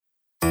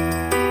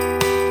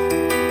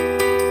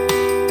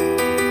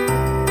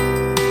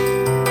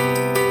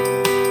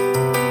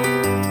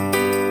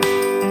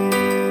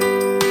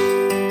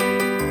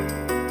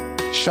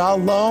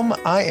Shalom,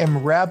 I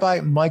am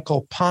Rabbi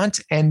Michael Pont,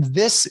 and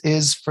this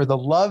is For the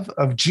Love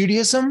of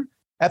Judaism,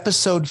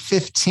 episode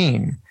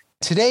 15.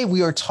 Today,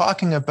 we are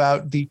talking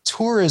about the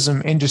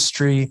tourism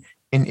industry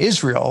in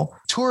Israel.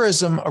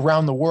 Tourism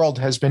around the world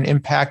has been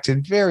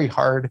impacted very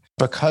hard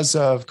because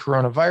of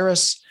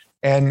coronavirus,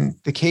 and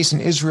the case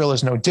in Israel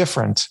is no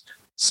different.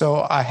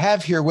 So I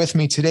have here with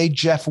me today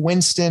Geoff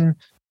Winston,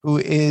 who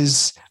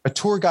is a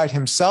tour guide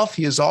himself.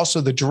 He is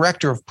also the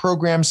director of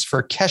programs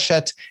for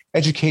Keshet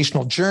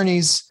Educational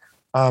Tours.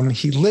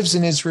 He lives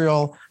in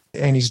Israel,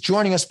 and he's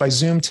joining us by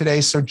Zoom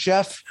today. So,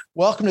 Geoff,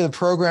 welcome to the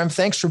program.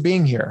 Thanks for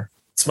being here.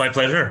 It's my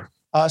pleasure.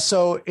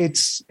 So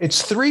it's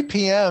 3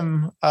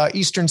 p.m.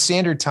 Eastern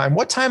Standard Time.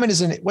 What time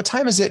is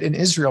it in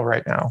Israel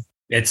right now?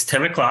 It's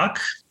 10 o'clock.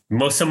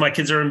 Most of my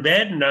kids are in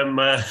bed, and I'm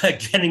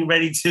getting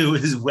ready to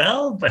as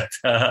well.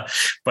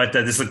 But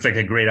this looks like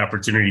a great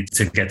opportunity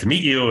to get to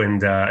meet you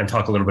and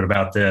talk a little bit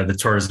about the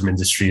tourism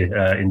industry,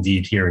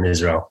 indeed, here in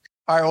Israel.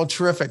 All right, well,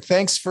 terrific.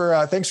 Thanks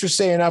for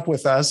staying up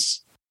with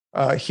us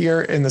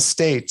here in the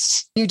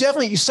States. You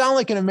sound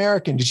like an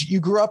American. You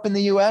grew up in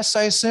the U.S.,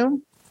 I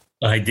assume?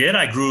 I did.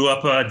 I grew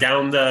up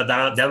down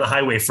the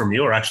highway from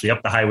you, or actually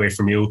up the highway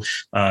from you,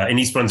 in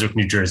East Brunswick,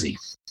 New Jersey.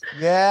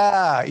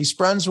 Yeah, East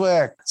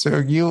Brunswick. So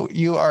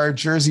you are a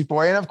Jersey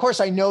boy. And of course,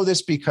 I know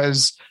this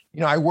because,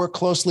 I work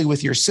closely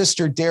with your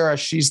sister, Dara.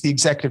 She's the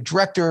executive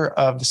director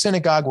of the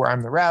synagogue where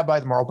I'm the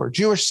rabbi, the Marlborough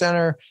Jewish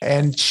Center.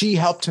 And she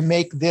helped to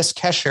make this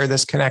kesher,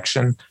 this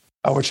connection,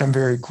 which I'm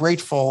very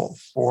grateful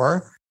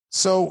for.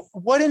 So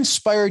what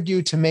inspired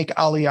you to make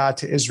Aliyah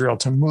to Israel,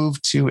 to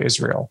move to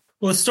Israel?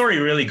 Well, the story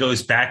really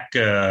goes back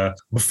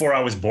before I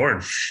was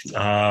born. In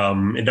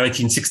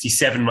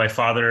 1967, my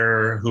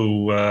father,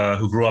 who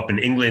grew up in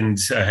England,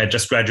 had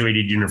just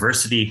graduated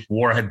university.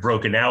 War had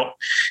broken out,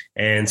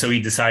 and so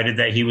he decided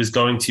that he was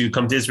going to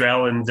come to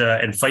Israel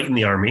and fight in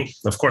the army.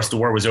 Of course, the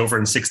war was over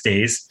in 6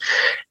 days,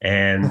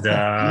 and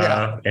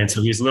and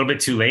so he was a little bit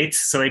too late.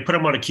 So they put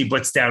him on a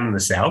kibbutz down in the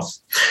south.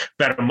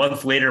 About a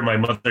month later, my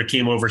mother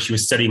came over. She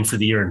was studying for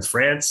the year in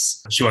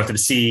France. She wanted to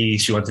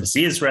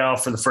see Israel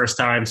for the first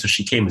time, so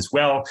she came as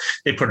well.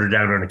 They put her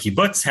down on a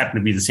kibbutz, happened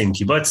to be the same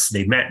kibbutz.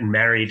 They met and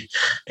married.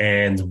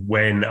 And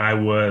when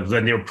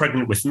they were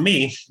pregnant with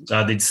me,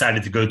 they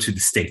decided to go to the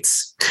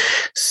States.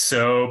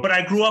 So, but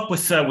I grew up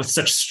with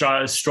such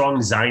strong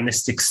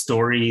Zionistic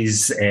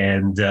stories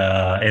and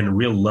a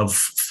real love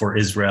for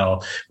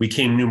Israel. We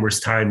came numerous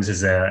times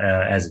as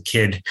a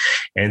kid,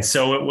 and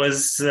so it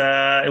was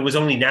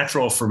only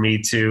natural for me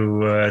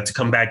to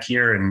come back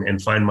here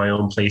and find my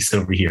own place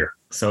over here.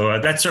 So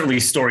that's certainly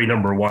story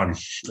number one.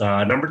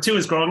 Number two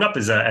is growing up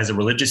as a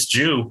religious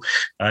Jew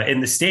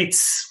in the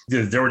States.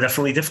 There were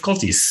definitely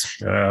difficulties.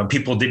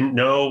 People didn't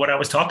know what I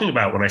was talking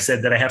about when I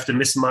said that I have to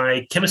miss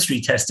my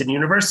chemistry test in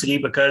university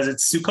because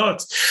it's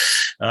Sukkot.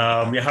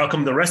 How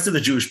come the rest of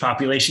the Jewish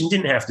population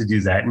didn't have to do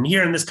that? And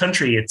here in this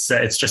country,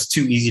 it's just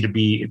too easy to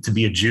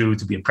be a Jew,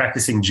 to be a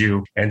practicing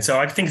Jew. And so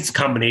I think it's a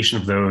combination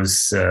of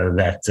those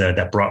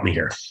that brought me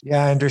here.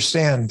 Yeah, I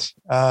understand.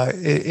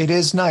 It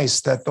is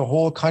nice that the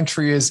whole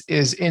country is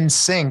in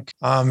sync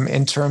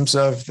in terms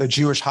of the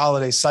Jewish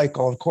holiday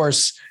cycle. Of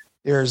course,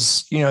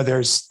 there's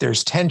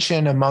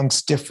tension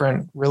amongst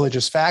different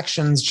religious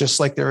factions, just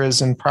like there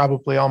is in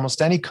probably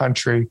almost any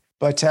country.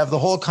 But to have the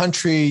whole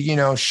country,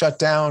 shut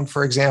down,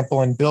 for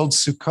example, and build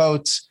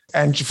Sukkot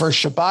and for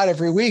Shabbat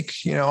every week,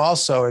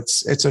 also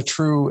it's a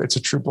true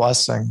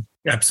blessing.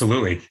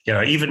 Absolutely.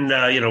 Even,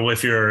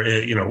 if you're,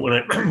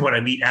 when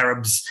I meet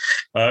Arabs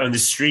on the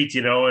street,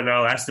 and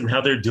I'll ask them how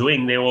they're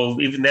doing, they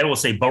will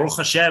say, Baruch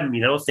Hashem,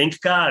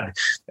 thank God,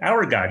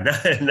 our God,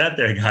 not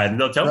their God.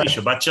 And they'll tell me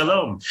Shabbat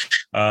Shalom.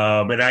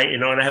 And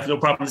I have no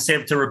problem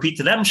to repeat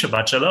to them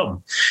Shabbat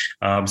Shalom.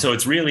 So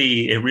it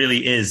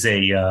really is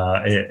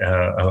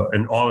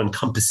an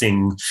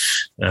all-encompassing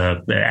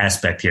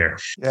aspect here.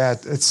 Yeah,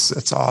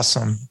 it's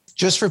awesome.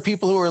 Just for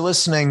people who are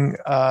listening,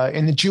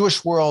 in the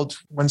Jewish world,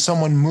 when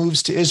someone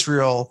moves to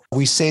Israel,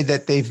 we say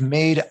that they've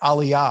made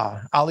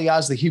Aliyah. Aliyah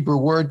is the Hebrew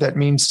word that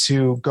means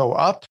to go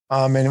up.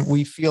 And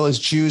we feel as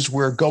Jews,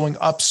 we're going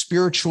up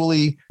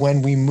spiritually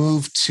when we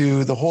move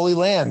to the Holy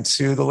Land,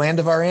 to the land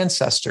of our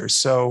ancestors.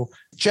 So,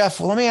 Geoff,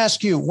 let me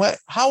ask you,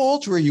 how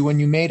old were you when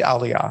you made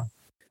Aliyah?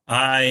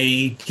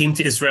 I came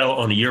to Israel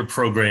on a year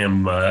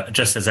program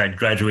just as I'd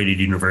graduated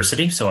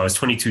university. So I was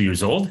 22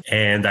 years old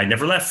and I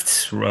never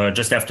left.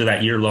 Just after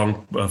that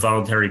year-long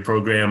voluntary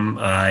program,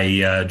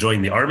 I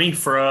joined the army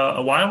for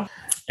a while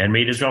and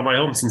made Israel my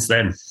home since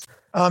then.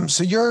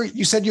 So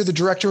you said you're the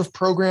director of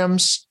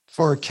programs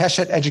for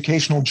Keshet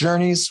Educational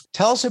Tours.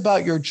 Tell us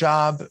about your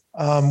job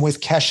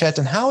with Keshet,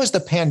 and how has the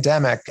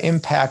pandemic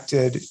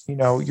impacted,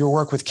 your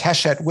work with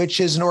Keshet, which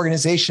is an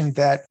organization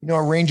that,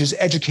 arranges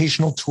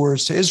educational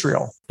tours to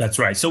Israel? That's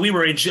right. So we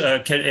were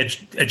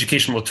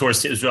educational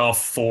tours to Israel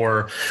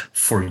for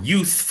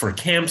youth, for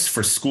camps,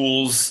 for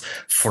schools,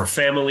 for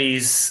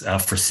families,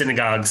 for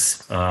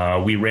synagogues.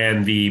 We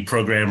ran the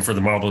program for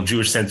the Marble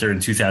Jewish Center in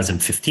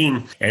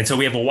 2015. And so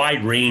we have a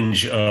wide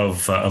range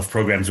of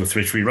programs with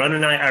which we run.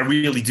 And I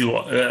really do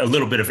a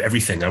little bit of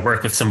everything. I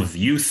work with some of the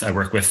youth. I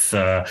work with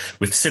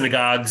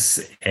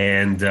synagogues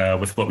and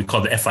with what we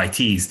call the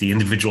FITs, the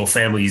individual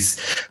families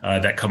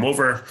that come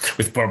over,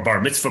 with bar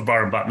mitzvah,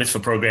 bar and bat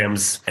mitzvah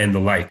programs and the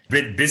like.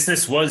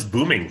 Business was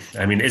booming.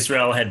 I mean,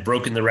 Israel had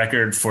broken the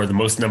record for the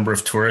most number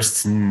of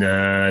tourists in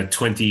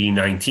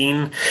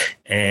 2019.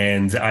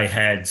 And I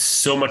had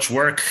so much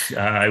work.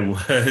 I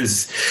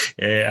was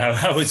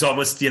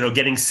almost,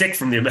 getting sick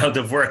from the amount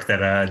of work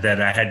that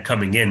I had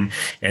coming in.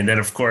 And then,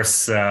 of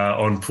course,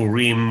 on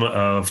Purim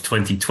of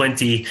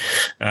 2020,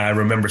 I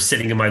remember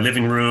sitting in my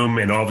living room,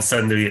 and all of a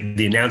sudden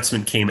the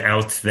announcement came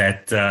out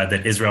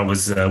that Israel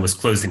was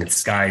closing its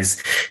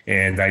skies,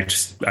 and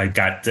I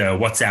got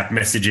WhatsApp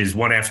messages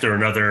one after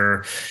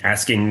another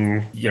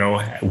asking,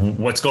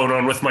 what's going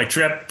on with my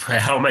trip?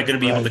 How am I going to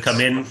be able to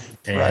come in?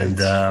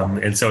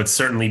 And so it's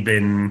certainly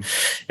been,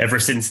 ever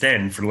since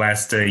then, for the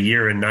last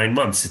year and 9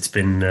 months, it's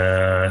been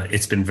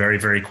very,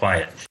 very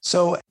quiet.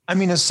 So,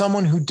 as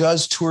someone who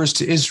does tours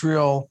to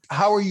Israel,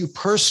 how are you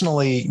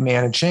personally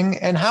managing?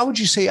 And how would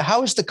you say,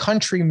 how is the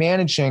country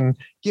managing,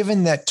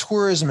 given that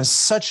tourism is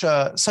such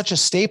a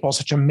staple,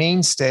 such a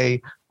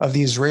mainstay of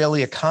the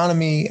Israeli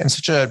economy and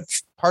such a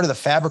part of the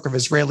fabric of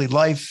Israeli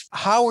life?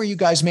 How are you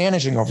guys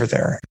managing over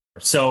there?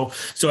 So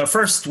at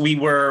first we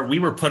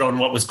were put on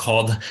what was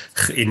called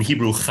in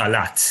Hebrew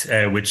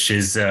chalat, which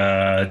is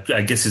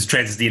I guess is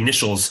translated the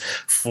initials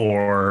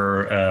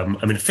for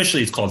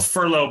officially it's called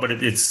furlough, but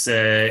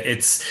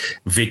it's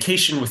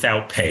vacation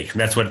without pay. And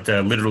that's what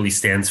it literally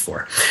stands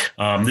for.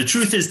 The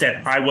truth is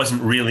that I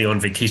wasn't really on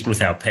vacation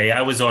without pay.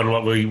 I was on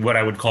what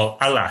I would call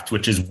alat,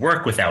 which is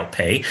work without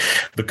pay,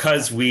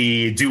 because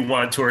we do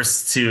want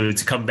tourists to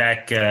come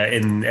back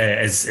in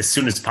as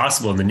soon as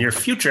possible in the near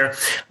future.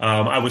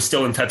 I was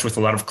still in touch with a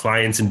lot of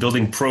clients and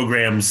building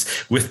programs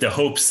with the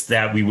hopes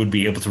that we would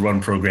be able to run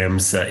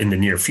programs in the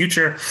near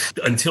future.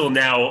 Until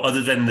now,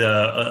 other than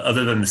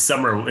the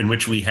summer in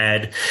which we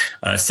had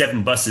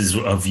 7 buses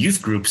of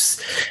youth groups,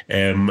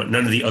 none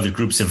of the other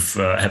groups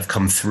have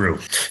come through.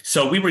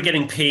 So we were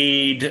getting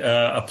paid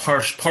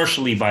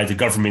partially by the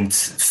government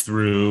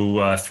through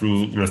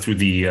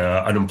the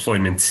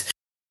unemployment.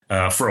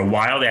 For a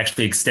while, they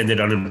actually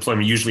extended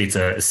unemployment. Usually it's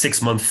a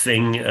 6-month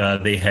thing.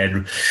 They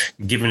had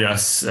given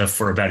us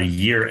for about a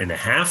year and a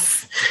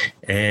half.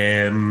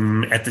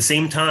 At the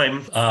same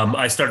time,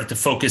 I started to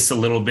focus a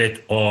little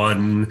bit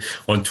on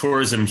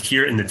tourism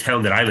here in the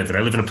town that I live in.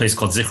 I live in a place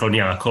called Zichron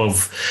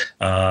Yaakov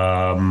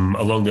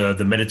along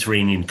the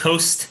Mediterranean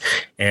coast.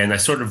 And I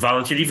sort of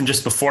volunteered even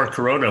just before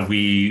Corona.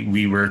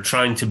 We were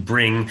trying to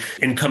bring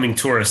incoming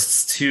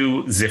tourists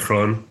to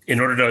Zichron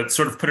in order to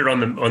sort of put it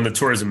on the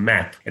tourism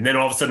map. And then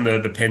all of a sudden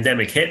the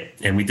pandemic hit,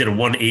 and we did a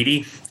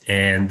 180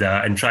 and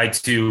tried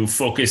to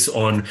focus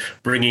on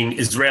bringing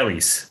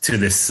Israelis to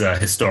this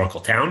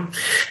historical town.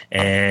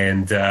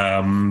 And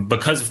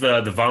because of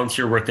the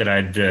volunteer work that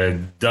I'd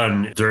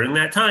done during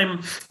that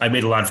time, I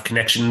made a lot of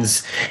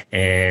connections,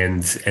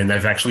 and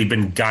I've actually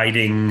been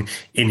guiding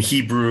in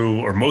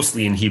Hebrew, or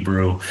mostly in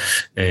Hebrew,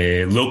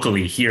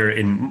 locally here,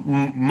 in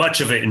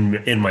much of it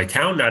in my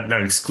town,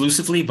 not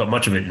exclusively, but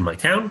much of it in my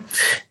town.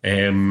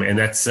 And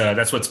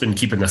that's what's been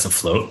keeping us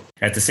afloat.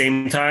 At the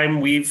same time,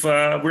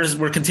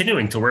 we're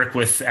continuing to work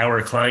with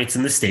our clients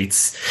in the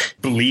States,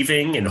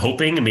 believing and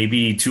hoping, and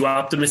maybe too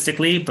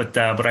optimistically, but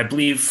I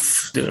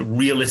believe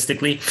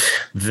realistically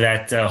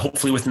that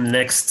hopefully within the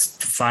next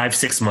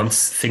 5-6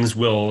 months, things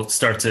will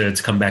start to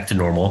come back to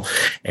normal,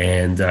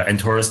 and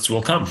tourists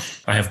will come.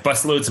 I have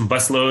busloads and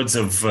busloads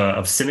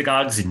of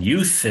synagogues and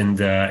youth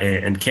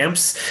and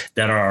camps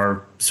that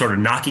are sort of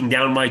knocking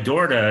down my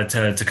door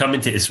to come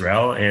into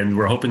Israel, and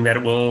we're hoping that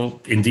it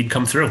will indeed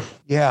come through.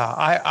 Yeah,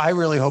 I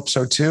really hope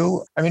so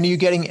too. Are you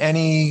getting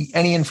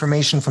any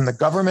information from the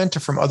government or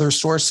from other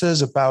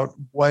sources about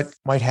what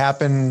might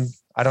happen,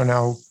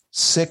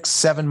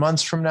 6-7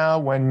 months from now,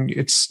 when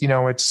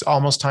it's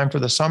almost time for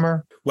the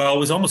summer? Well, it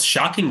was almost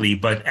shockingly,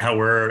 but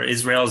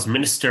Israel's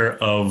Minister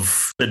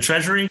of the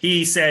Treasury,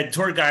 he said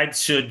tour guides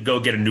should go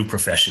get a new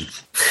profession.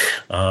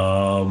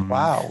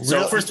 Wow.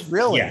 So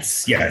really?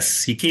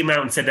 Yes. He came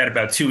out and said that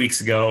about 2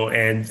 weeks ago.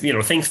 And,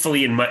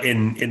 thankfully in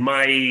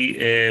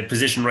my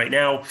position right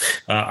now,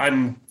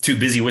 I'm too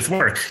busy with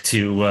work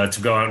to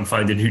go out and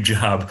find a new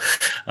job.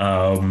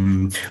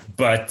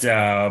 But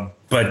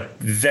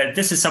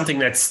this is something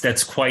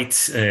that's quite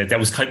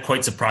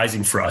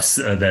surprising for us.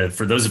 That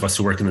for those of us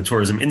who work in the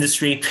tourism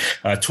industry,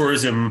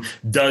 tourism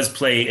does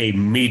play a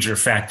major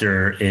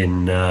factor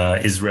in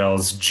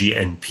Israel's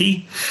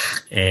GNP.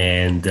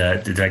 And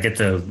did I get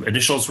the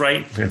initials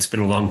right? It's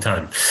been a long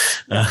time.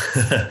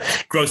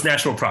 Gross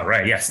national product,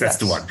 right? Yes, that's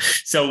the one.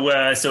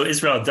 So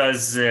Israel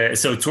does.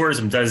 So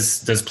tourism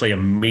does play a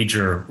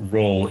major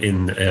role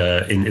in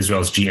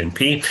Israel's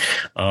GNP,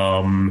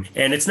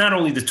 and it's not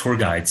only the tour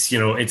guides.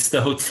 It's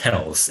the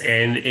hotels,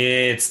 and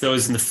it's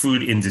those in the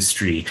food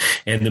industry,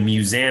 and the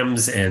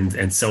museums,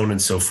 and so on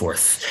and so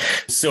forth.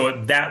 So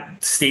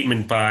that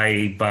statement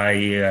by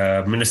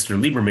Minister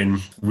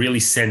Lieberman really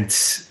sent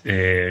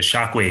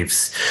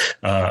shockwaves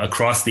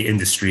across the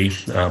industry.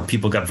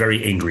 People got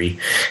very angry,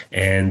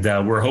 and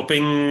we're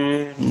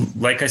hoping,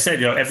 like I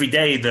said, every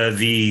day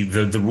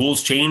the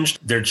rules changed.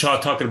 They're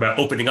talking about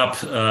opening up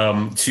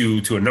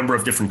to a number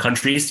of different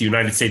countries. The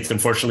United States,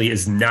 unfortunately,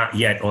 is not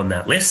yet on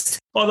that list.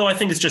 Although I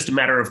think it's just a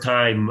matter of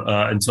time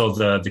until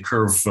the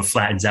curve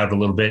flattens out a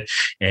little bit,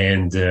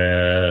 and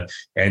the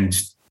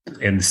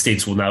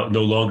states will now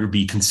no longer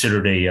be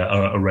considered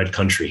a red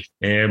country.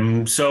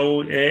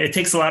 So it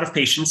takes a lot of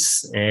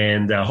patience,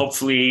 and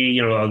hopefully,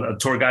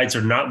 tour guides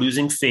are not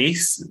losing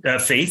faith.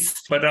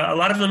 But a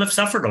lot of them have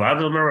suffered. A lot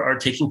of them are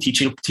taking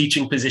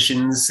teaching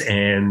positions,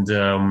 and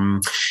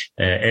are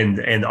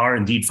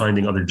indeed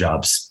finding other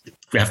jobs.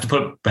 We have to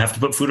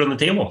put food on the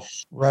table.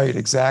 Right,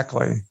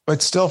 exactly.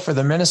 But still, for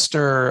the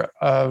minister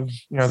of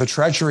the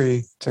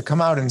Treasury to come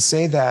out and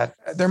say that,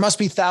 there must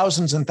be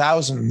thousands and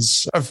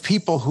thousands of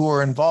people who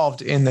are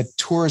involved in the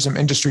tourism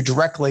industry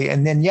directly.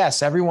 And then,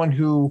 yes, everyone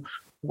who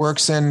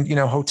works in,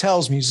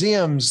 hotels,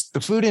 museums,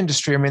 the food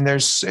industry. I mean,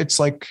 there's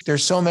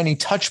so many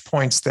touch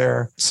points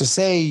there. To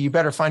say you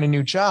better find a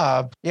new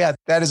job. Yeah,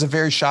 that is a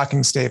very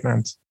shocking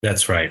statement.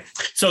 That's right.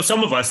 So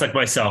some of us, like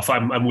myself,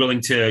 I'm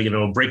willing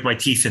to, break my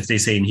teeth, as they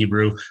say in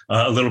Hebrew,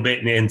 a little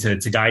bit, and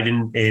to guide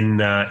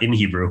in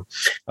Hebrew.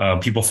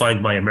 People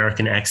find my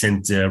American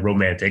accent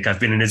romantic. I've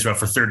been in Israel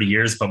for 30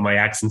 years, but my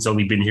accent's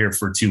only been here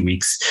for 2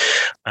 weeks.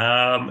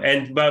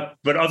 But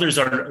others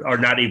are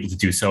not able to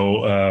do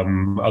so.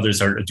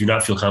 Others do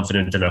not feel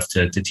confident enough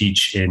to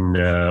teach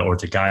or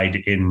to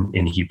guide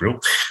in Hebrew.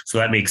 So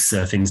that makes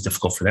things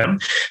difficult for them.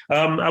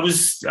 I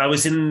was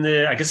in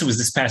I guess it was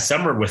this past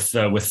summer with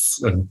a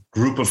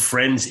group of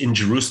friends in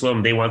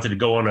Jerusalem. They wanted to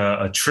go on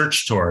a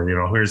church tour.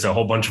 Here's a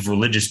whole bunch of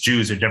religious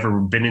Jews who'd never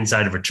been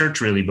inside of a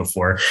church really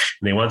before,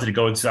 and they wanted to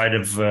go inside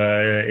of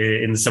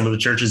in some of the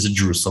churches in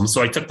Jerusalem.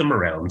 So I took them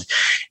around,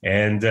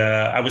 and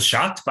I was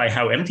shocked by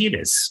how empty it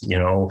is.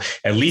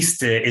 At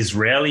least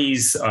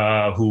Israelis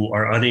who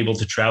are unable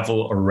to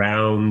travel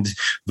around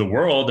the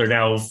world are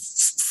now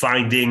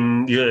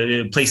finding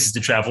places to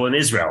travel in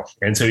Israel.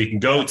 And so you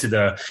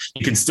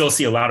can still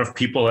see a lot of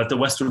people at the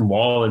Western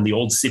Wall and the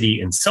Old City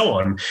and so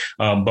on.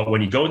 But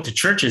when you go into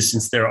churches,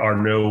 since there are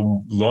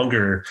no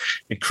longer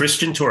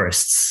Christian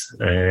tourists,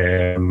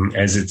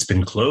 as it's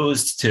been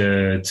closed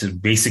to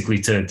basically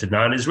to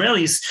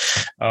non-Israelis,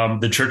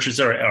 the churches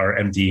are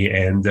empty,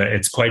 and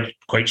it's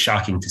quite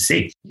shocking to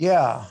see.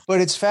 Yeah,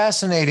 but it's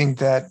fascinating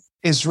that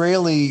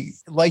Israeli,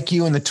 like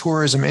you in the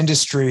tourism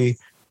industry,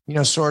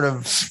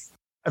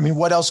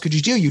 what else could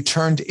you do? You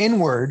turned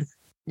inward,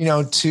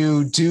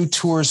 to do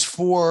tours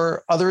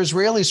for other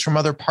Israelis from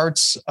other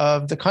parts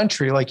of the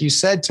country. Like you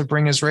said, to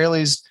bring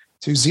Israelis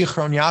to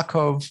Zichron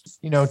Yaakov,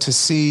 to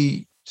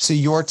see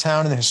your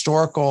town and the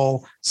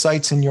historical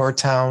sites in your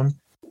town.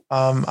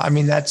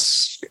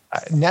 That's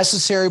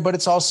necessary, but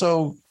it's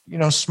also,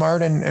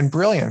 smart and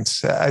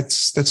brilliant.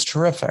 That's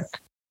terrific.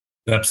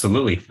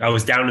 Absolutely. I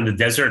was down in the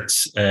desert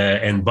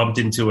and bumped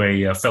into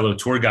a fellow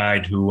tour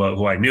guide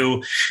who I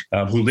knew,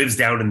 who lives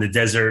down in the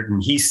desert.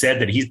 And he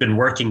said that he's been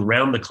working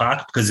round the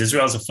clock because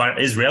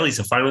Israelis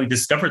have finally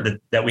discovered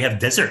that we have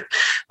desert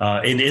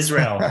in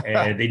Israel.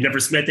 And they never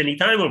spent any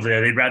time over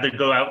there. They'd rather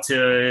go out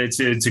to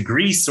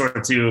Greece or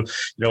to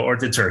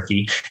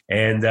Turkey.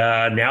 And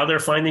now they're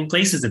finding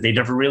places that they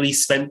never really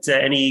spent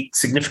any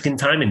significant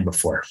time in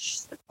before.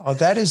 Oh,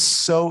 that is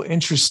so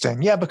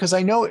interesting. Yeah, because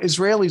I know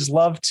Israelis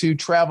love to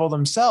travel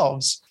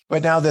themselves,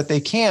 but now that they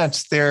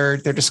can't, they're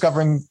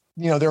discovering,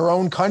 their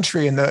own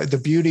country and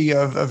the beauty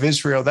of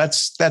Israel.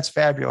 That's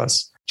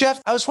fabulous. Geoff,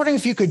 I was wondering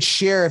if you could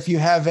share if you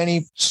have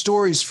any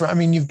stories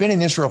you've been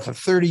in Israel for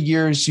 30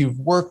 years, you've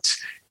worked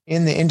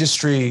in the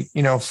industry,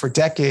 for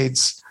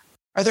decades.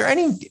 Are there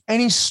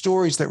any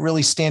stories that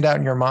really stand out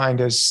in your mind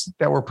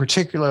that were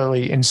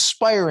particularly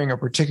inspiring or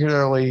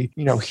particularly,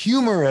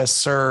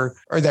 humorous or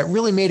that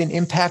really made an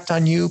impact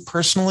on you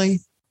personally?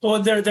 Well,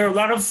 there are a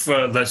lot of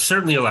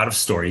certainly a lot of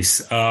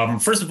stories.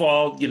 First of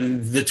all,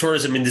 the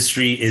tourism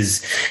industry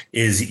is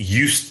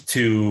used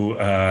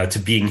to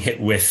being hit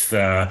with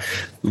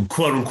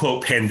quote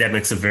unquote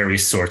pandemics of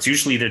various sorts.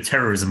 Usually, they're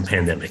terrorism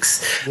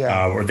pandemics,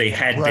 or they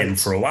had been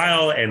for a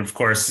while. And of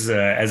course,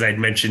 as I'd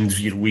mentioned,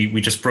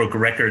 we just broke a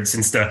record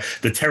since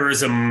the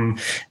terrorism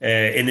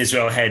in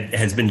Israel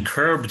has been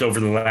curbed over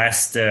the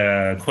last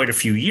quite a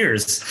few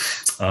years.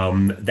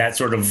 That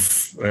sort of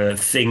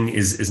thing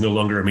is no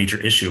longer a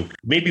major issue.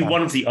 Maybe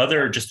one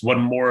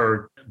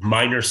more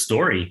minor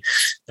story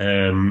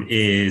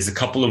is a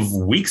couple of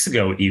weeks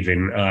ago,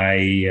 even,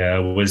 I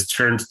was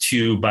turned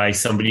to by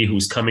somebody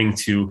who's coming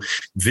to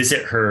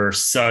visit her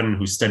son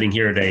who's studying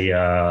here at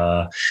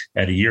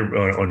a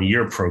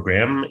year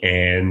program.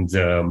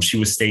 And she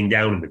was staying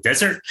down in the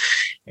desert.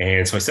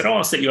 And so I said,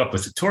 I'll set you up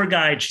with a tour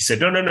guide. She said,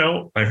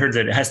 no. I heard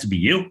that it has to be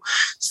you.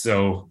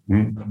 So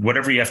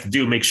whatever you have to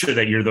do, make sure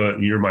that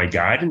you're my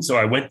guide. And so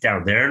I went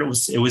down there, and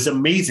it was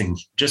amazing,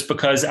 just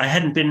because I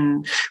hadn't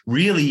been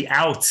really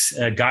out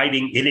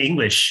guiding in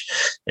English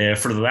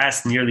for the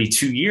last nearly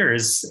 2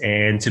 years,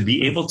 and to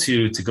be able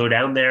to go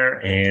down there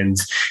and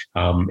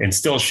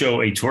still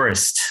show a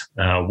tourist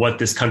what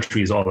this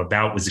country is all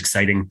about was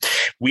exciting.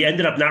 We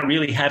ended up not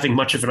really having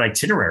much of an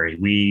itinerary.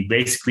 We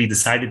basically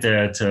decided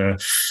to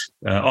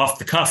off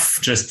the cuff,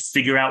 just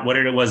figure out what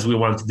it was we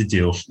wanted to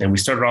do. And we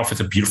started off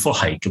with a beautiful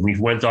hike, and we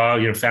went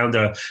found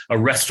a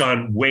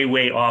restaurant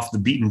way off the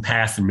beaten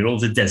path in the middle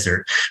of the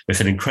desert with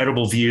an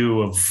incredible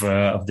view of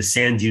the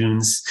sand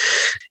dunes,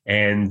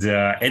 and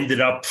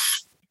ended up,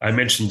 I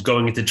mentioned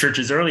going into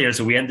churches earlier.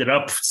 So we ended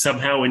up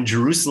somehow in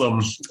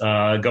Jerusalem,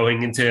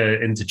 going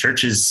into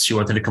churches. She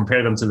wanted to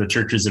compare them to the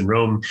churches in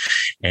Rome.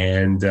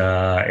 And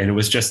it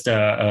was just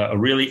a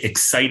really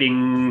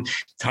exciting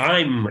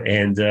time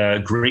and a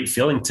great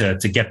feeling to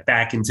get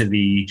back into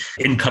the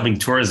incoming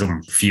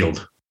tourism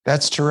field.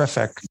 That's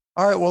terrific.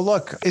 All right. Well,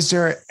 look, is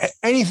there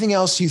anything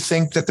else you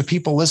think that the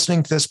people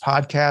listening to this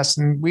podcast,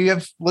 and we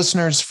have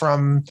listeners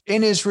from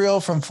in Israel,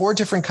 from 4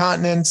 different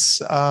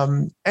continents,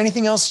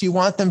 anything else you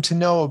want them to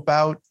know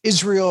about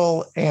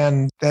Israel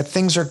and that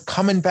things are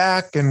coming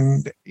back,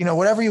 and,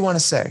 whatever you want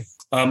to say?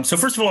 So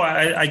first of all,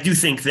 I do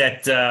think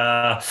that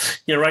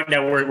right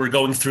now we're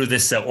going through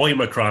this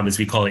Omicron, as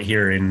we call it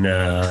here in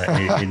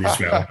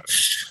Israel,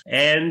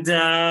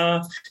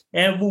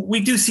 and we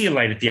do see a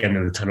light at the end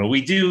of the tunnel.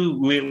 We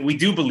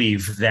do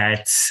believe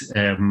that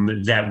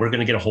we're going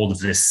to get a hold of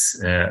this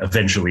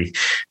eventually.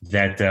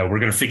 That we're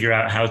going to figure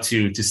out how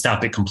to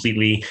stop it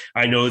completely.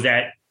 I know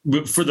that.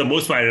 For the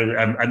most part,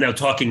 I'm now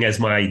talking as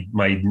my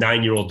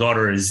 9-year-old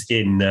daughter is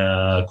in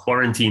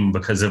quarantine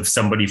because of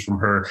somebody from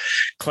her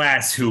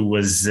class who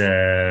was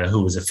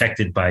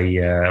affected by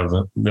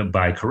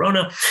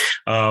corona.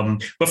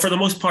 But for the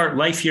most part,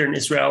 life here in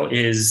Israel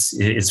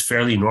is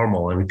fairly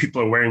normal. I mean,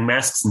 people are wearing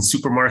masks in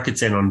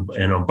supermarkets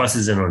and on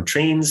buses and on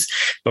trains.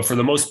 But for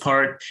the most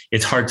part,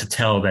 it's hard to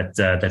tell that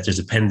there's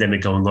a pandemic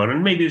going on,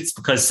 and maybe it's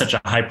because such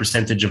a high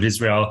percentage of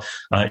Israel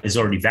is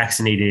already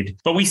vaccinated.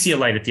 But we see a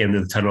light at the end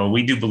of the tunnel.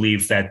 We do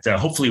believe that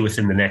hopefully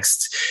within the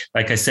next,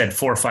 like I said,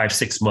 4, 5,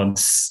 6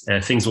 months,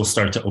 things will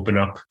start to open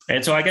up.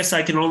 And so I guess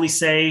I can only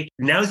say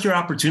now's your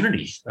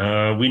opportunity.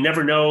 We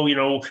never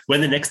know,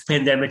 when the next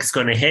pandemic is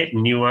going to hit,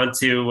 and you want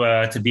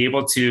to be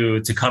able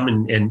to come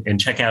and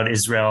check out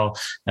Israel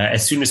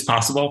as soon as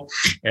possible.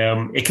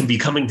 It can be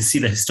coming to see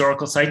the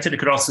historical sites, and it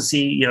could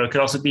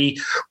also be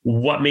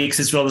what makes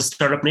Israel a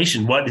startup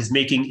nation. What is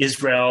making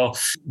Israel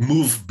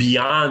move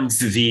beyond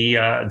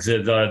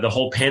the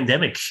whole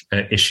pandemic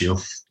issue?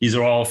 These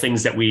are all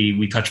things that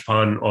we touch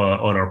upon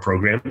on our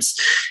programs.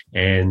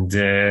 And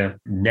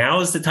now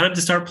is the time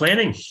to start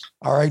planning.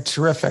 All right.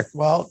 Terrific.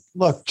 Well,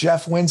 look,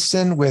 Geoff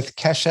Winston with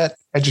Keshet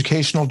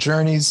Educational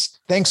Journeys,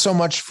 thanks so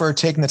much for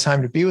taking the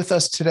time to be with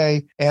us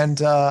today.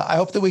 And I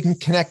hope that we can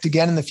connect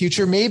again in the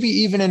future, maybe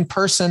even in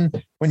person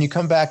when you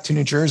come back to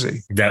New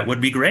Jersey. That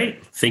would be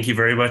great. Thank you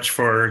very much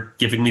for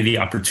giving me the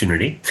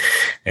opportunity.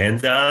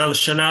 And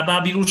Shana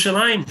Haba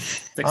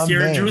B'Yerushalayim, next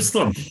year in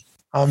Jerusalem.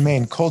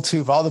 Amen. Kol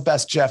Tuv. All the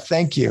best, Geoff.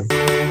 Thank you.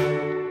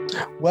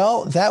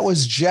 Well, that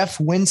was Geoff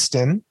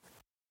Winston.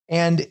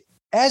 And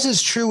as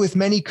is true with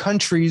many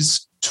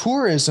countries,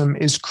 tourism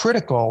is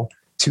critical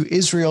to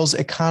Israel's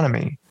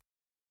economy.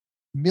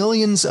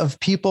 Millions of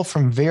people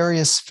from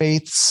various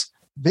faiths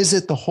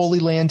visit the Holy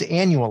Land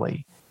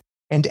annually.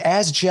 And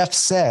as Geoff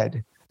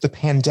said, the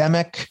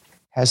pandemic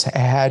has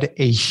had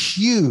a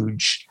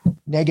huge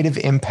negative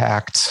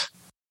impact.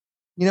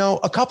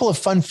 A couple of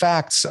fun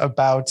facts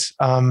about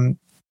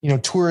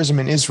tourism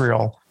in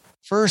Israel.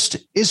 First,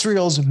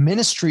 Israel's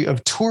Ministry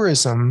of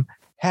Tourism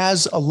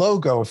has a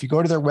logo. If you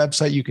go to their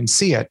website, you can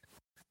see it.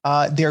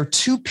 There are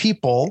 2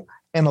 people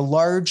and a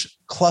large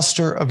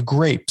cluster of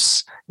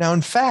grapes. Now,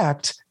 in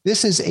fact,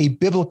 this is a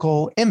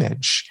biblical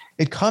image.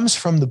 It comes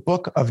from the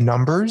book of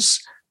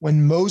Numbers,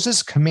 when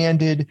Moses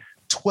commanded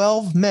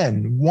 12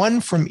 men,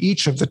 1 from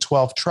each of the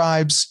 12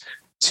 tribes,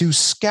 to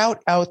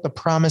scout out the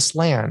promised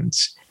land.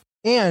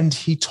 And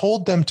he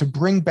told them to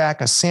bring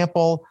back a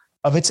sample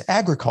of its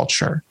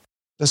agriculture.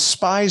 The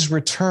spies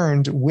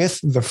returned with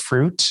the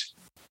fruit.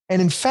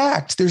 And in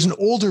fact, there's an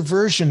older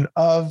version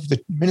of the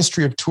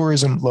Ministry of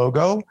Tourism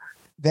logo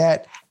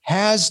that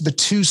has the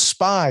 2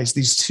 spies,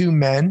 these 2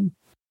 men,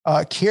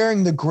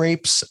 carrying the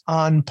grapes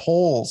on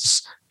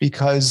poles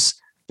because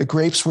the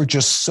grapes were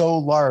just so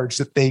large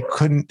that they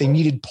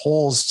needed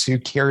poles to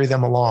carry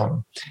them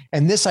along.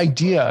 And this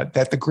idea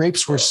that the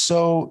grapes were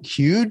so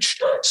huge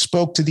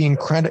spoke to the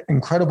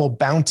incredible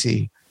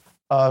bounty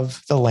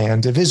of the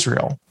land of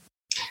Israel.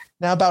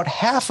 Now, about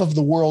half of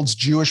the world's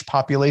Jewish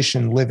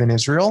population live in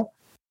Israel.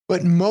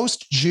 But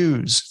most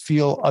Jews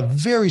feel a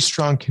very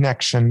strong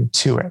connection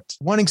to it.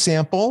 One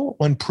example,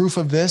 one proof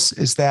of this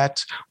is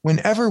that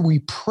whenever we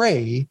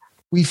pray,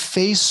 we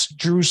face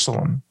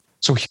Jerusalem.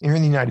 So here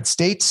in the United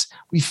States,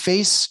 we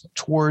face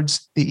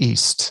towards the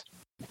east.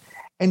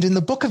 And in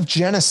the book of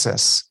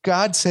Genesis,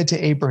 God said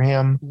to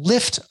Abraham,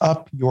 lift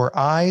up your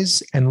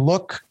eyes and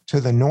look to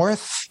the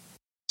north,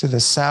 to the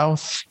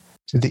south,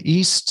 to the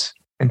east,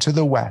 and to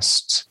the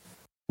west.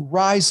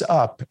 Rise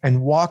up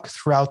and walk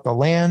throughout the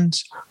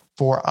land,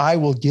 for I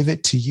will give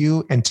it to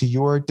you and to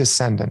your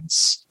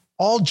descendants.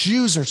 All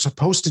Jews are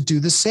supposed to do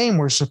the same.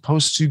 We're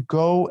supposed to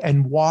go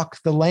and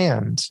walk the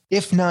land.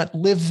 If not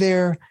live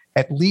there,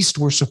 at least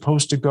we're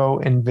supposed to go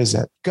and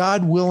visit.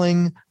 God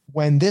willing,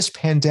 when this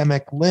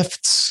pandemic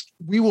lifts,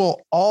 we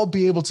will all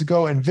be able to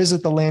go and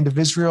visit the land of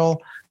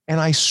Israel.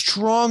 And I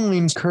strongly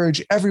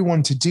encourage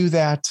everyone to do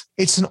that.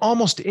 It's an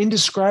almost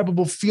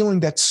indescribable feeling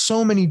that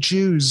so many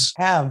Jews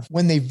have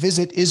when they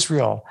visit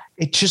Israel.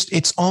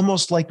 It's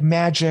almost like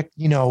magic,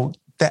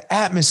 the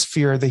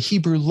atmosphere, the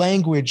Hebrew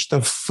language,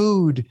 the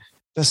food,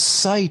 the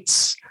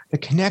sights, the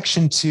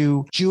connection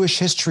to Jewish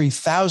history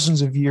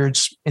thousands of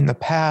years in the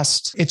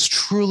past. It's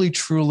truly,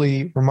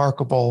 truly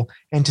remarkable.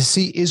 And to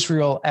see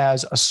Israel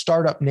as a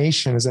startup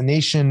nation, as a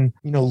nation,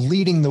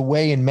 leading the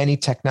way in many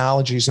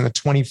technologies in the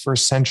 21st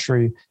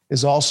century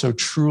is also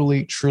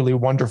truly, truly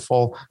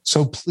wonderful.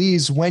 So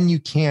please, when you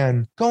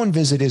can, go and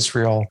visit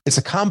Israel. It's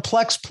a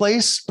complex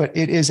place, but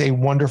it is a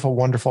wonderful,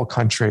 wonderful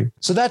country.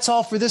 So that's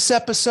all for this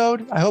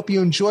episode. I hope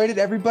you enjoyed it,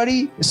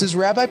 everybody. This is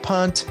Rabbi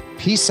Pont.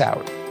 Peace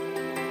out.